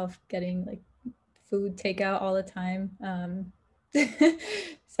find yourself getting like food takeout all the time.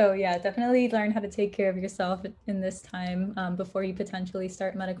 So yeah, definitely learn how to take care of yourself in this time before you potentially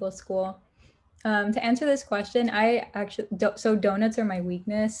start medical school. To answer this question, I actually, so donuts are my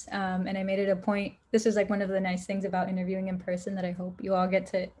weakness. And I made it a point. This is like one of the nice things about interviewing in person that I hope you all get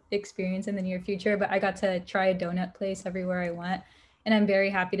to experience in the near future. But I got to try a donut place everywhere I went. And I'm very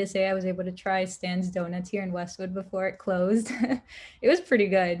happy to say I was able to try Stan's Donuts here in Westwood before it closed. It was pretty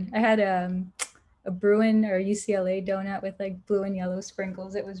good. I had a Bruin or UCLA donut with like blue and yellow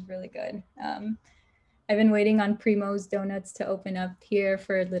sprinkles. It was really good. I've been waiting on Primo's Donuts to open up here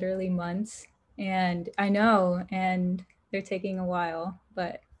for literally months. And I know, and they're taking a while,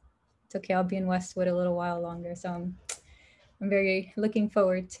 but it's okay. I'll be in Westwood a little while longer. So I'm very looking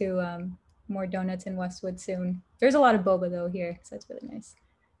forward to more donuts in Westwood soon. There's a lot of boba though here, so that's really nice.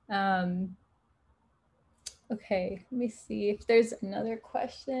 Okay, let me see if there's another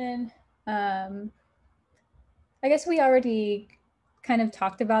question. I guess we already kind of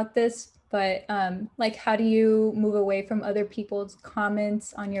talked about this, but like, how do you move away from other people's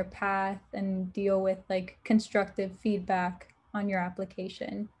comments on your path and deal with like constructive feedback on your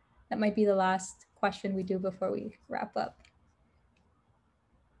application? That might be the last question we do before we wrap up.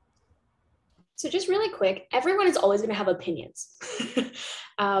 So just really quick, everyone is always going to have opinions.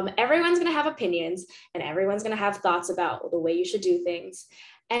 Everyone's going to have opinions, and everyone's going to have thoughts about the way you should do things.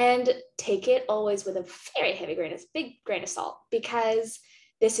 And take it always with a very heavy big grain of salt, because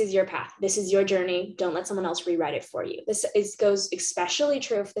this is your path. This is your journey. Don't let someone else rewrite it for you. This is especially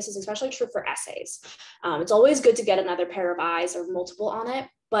true for essays. It's always good to get another pair of eyes or multiple on it.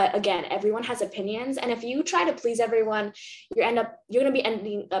 But again, everyone has opinions. And if you try to please everyone, you're going to be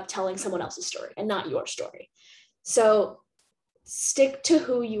ending up telling someone else's story and not your story. So stick to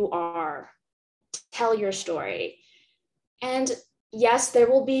who you are, tell your story. And yes, there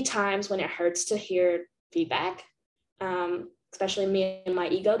will be times when it hurts to hear feedback, especially me and my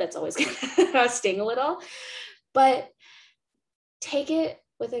ego. That's always going to sting a little. But take it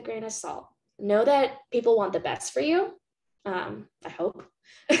with a grain of salt. Know that people want the best for you. I hope.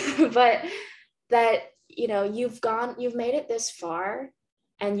 But that, you've made it this far,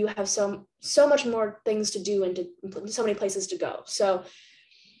 and you have so much more things to do and so many places to go. So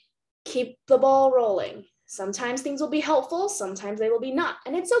keep the ball rolling. Sometimes things will be helpful, sometimes they will be not.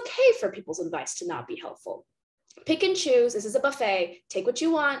 And it's okay for people's advice to not be helpful. Pick and choose. This is a buffet. Take what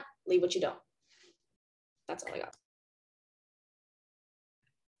you want, leave what you don't. That's all I got.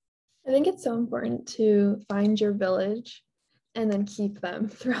 I think it's so important to find your village and then keep them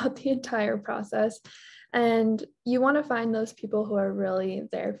throughout the entire process. And you want to find those people who are really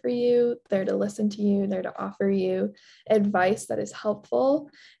there for you, there to listen to you, there to offer you advice that is helpful,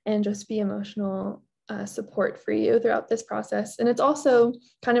 and just be emotional support for you throughout this process. And it's also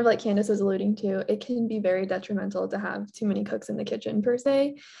kind of like Candace was alluding to, it can be very detrimental to have too many cooks in the kitchen per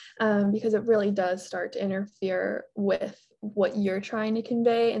se, because it really does start to interfere with what you're trying to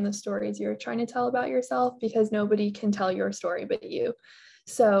convey and the stories you're trying to tell about yourself, because nobody can tell your story but you.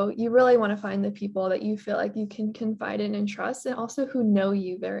 So you really want to find the people that you feel like you can confide in and trust, and also who know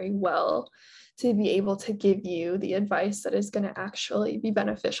you very well, to be able to give you the advice that is going to actually be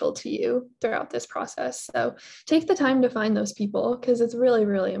beneficial to you throughout this process. So take the time to find those people, because it's really,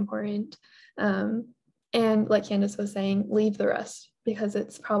 really important. And like Candace was saying, leave the rest, because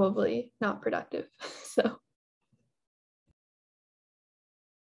it's probably not productive. So.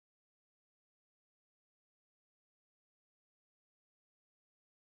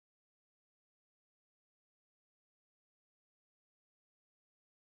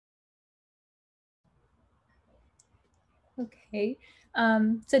 Okay.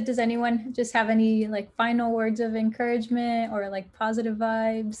 So does anyone just have any like final words of encouragement or like positive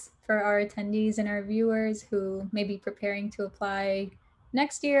vibes for our attendees and our viewers who may be preparing to apply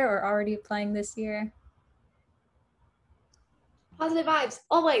next year or already applying this year? Positive vibes,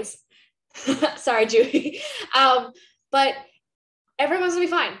 always. Sorry, Julie. But everyone's gonna be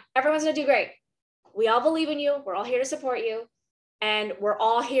fine. Everyone's gonna do great. We all believe in you. We're all here to support you. And we're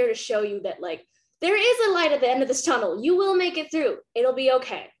all here to show you that like, there is a light at the end of this tunnel. You will make it through. It'll be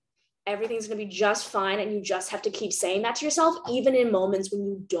okay. Everything's going to be just fine. And you just have to keep saying that to yourself, even in moments when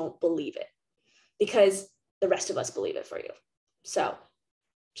you don't believe it, because the rest of us believe it for you. So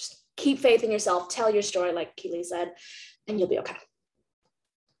just keep faith in yourself. Tell your story, like Keely said, and you'll be okay.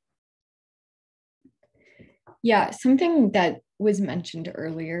 Yeah, something that was mentioned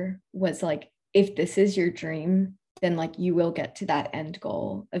earlier was like, if this is your dream, then like you will get to that end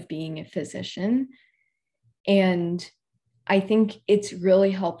goal of being a physician. And I think it's really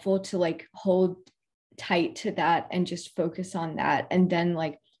helpful to like hold tight to that and just focus on that. And then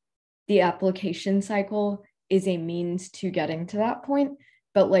like the application cycle is a means to getting to that point.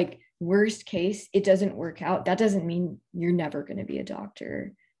 But like worst case, it doesn't work out. That doesn't mean you're never going to be a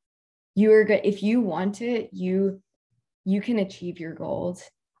doctor. If you want it, you can achieve your goals.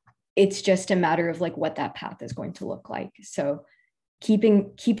 It's just a matter of like what that path is going to look like. So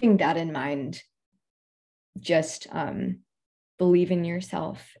keeping that in mind, just believe in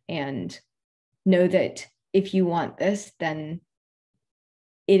yourself and know that if you want this, then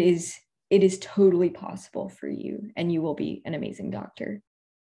it is totally possible for you, and you will be an amazing doctor.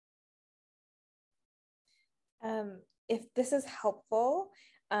 If this is helpful,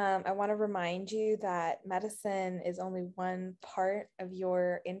 I want to remind you that medicine is only one part of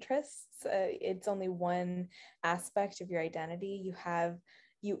your interests. It's only one aspect of your identity.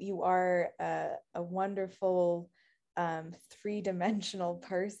 You are a wonderful three-dimensional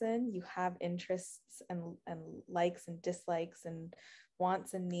person. You have interests and likes and dislikes and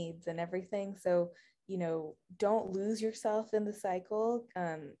wants and needs and everything. So don't lose yourself in the cycle.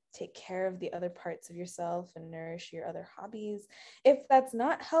 Take care of the other parts of yourself and nourish your other hobbies. If that's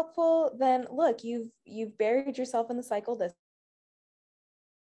not helpful, then look, you've buried yourself in the cycle.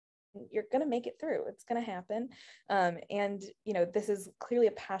 You're going to make it through. It's going to happen. And this is clearly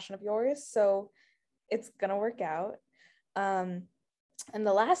a passion of yours, so it's going to work out. And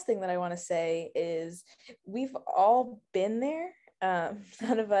the last thing that I want to say is we've all been there.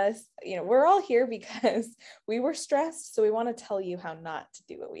 None of us, we're all here because we were stressed. So we want to tell you how not to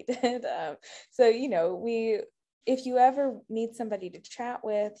do what we did. If you ever need somebody to chat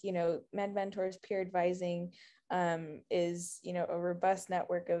with, Med Mentors peer advising is, a robust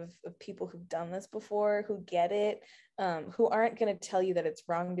network of people who've done this before, who get it, who aren't going to tell you that it's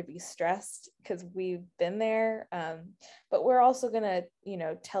wrong to be stressed because we've been there. But we're also going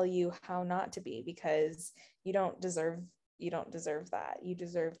to, tell you how not to be, because you don't deserve that. You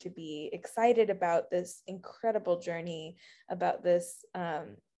deserve to be excited about this incredible journey, about this,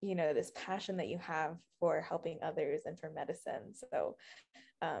 this passion that you have for helping others and for medicine. So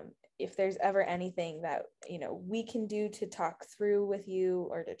if there's ever anything that, we can do to talk through with you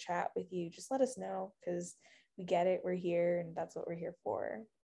or to chat with you, just let us know, because we get it. We're here, and that's what we're here for.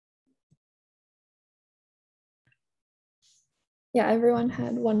 Yeah, everyone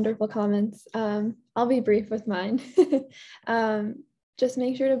had wonderful comments. I'll be brief with mine. Just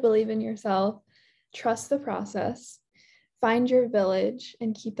make sure to believe in yourself, trust the process, find your village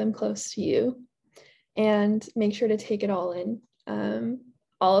and keep them close to you, and make sure to take it all in.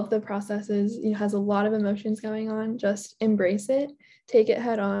 All of the processes, has a lot of emotions going on. Just embrace it, take it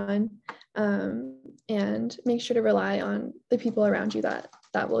head on, and make sure to rely on the people around you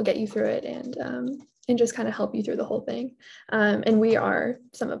that will get you through it and just kind of help you through the whole thing. And we are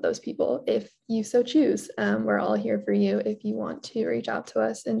some of those people, if you so choose. We're all here for you if you want to reach out to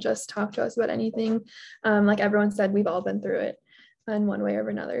us and just talk to us about anything. Like everyone said, we've all been through it in one way or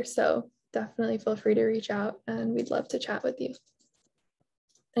another. So definitely feel free to reach out, and we'd love to chat with you.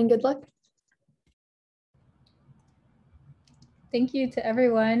 And good luck. Thank you to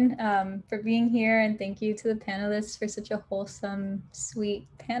everyone for being here, and thank you to the panelists for such a wholesome, sweet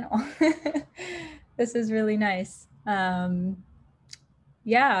panel. This is really nice.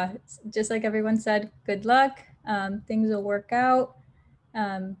 Yeah, just like everyone said, good luck. Things will work out.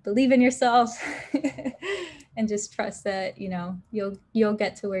 Believe in yourself and just trust that you'll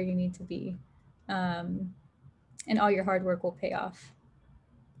get to where you need to be, and all your hard work will pay off.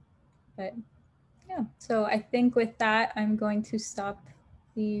 But yeah, so I think with that, I'm going to stop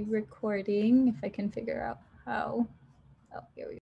the recording if I can figure out how. Oh, here we go.